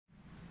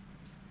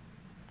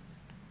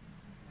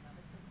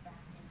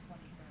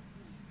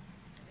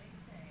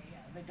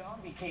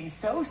dog became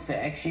so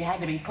sick she had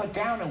to be put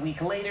down a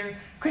week later.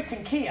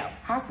 Kristen Keogh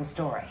has the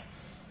story.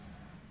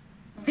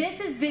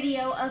 This is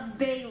video of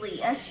Bailey,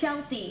 a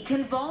Sheltie,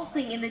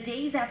 convulsing in the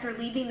days after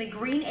leaving the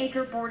Green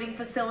Acre boarding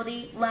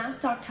facility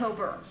last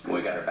October.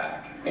 We got her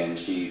back, and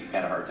she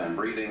had a hard time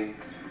breathing,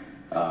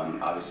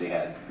 obviously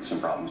had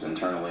some problems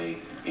internally,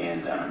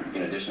 and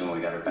in addition, when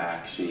we got her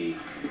back, she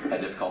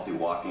had difficulty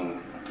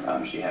walking.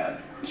 She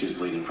was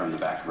bleeding from the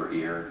back of her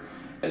ear,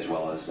 as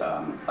well as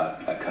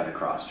a cut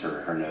across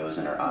her nose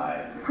and her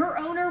eye. Her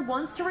owner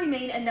wants to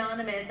remain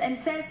anonymous and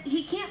says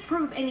he can't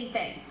prove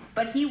anything,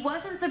 but he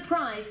wasn't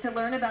surprised to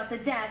learn about the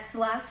deaths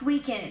last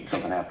weekend.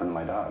 Something happened to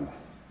my dog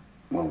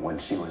when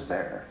she was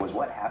there. Was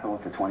what happened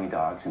with the 20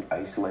 dogs an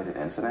isolated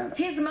incident?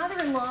 His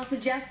mother-in-law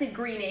suggested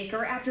Green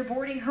Acre after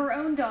boarding her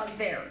own dog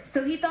there,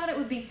 so he thought it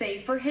would be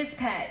safe for his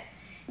pet.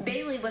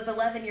 Bailey was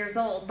 11 years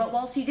old, but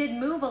while she did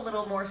move a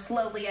little more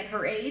slowly at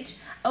her age,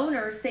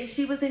 owners say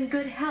she was in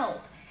good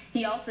health.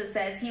 He also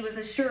says he was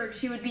assured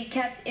she would be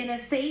kept in a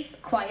safe,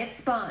 quiet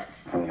spot.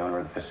 From the owner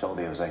of the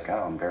facility, I was like,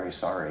 oh, I'm very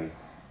sorry.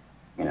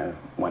 You know,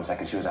 one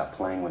second she was out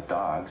playing with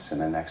dogs,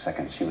 and the next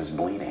second she was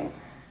bleeding.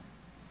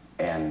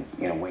 And,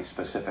 you know, we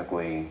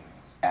specifically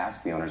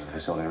asked the owners of the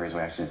facility, the reason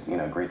we actually,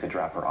 agreed to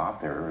drop her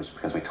off there was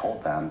because we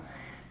told them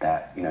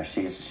that,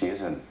 she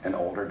is an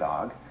older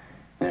dog.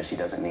 She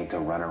doesn't need to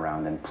run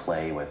around and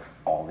play with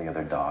all the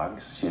other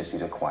dogs. She just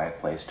needs a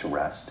quiet place to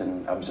rest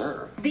and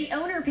observe. The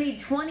owner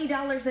paid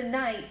 $20 a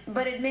night,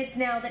 but admits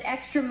now that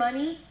extra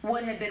money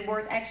would have been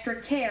worth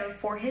extra care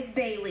for his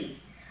Bailey.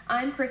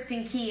 I'm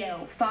Kristen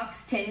Keogh, Fox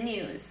 10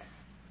 News.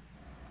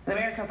 The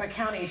Maricopa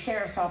County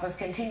Sheriff's Office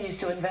continues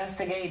to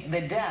investigate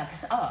the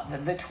deaths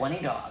of the 20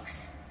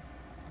 dogs.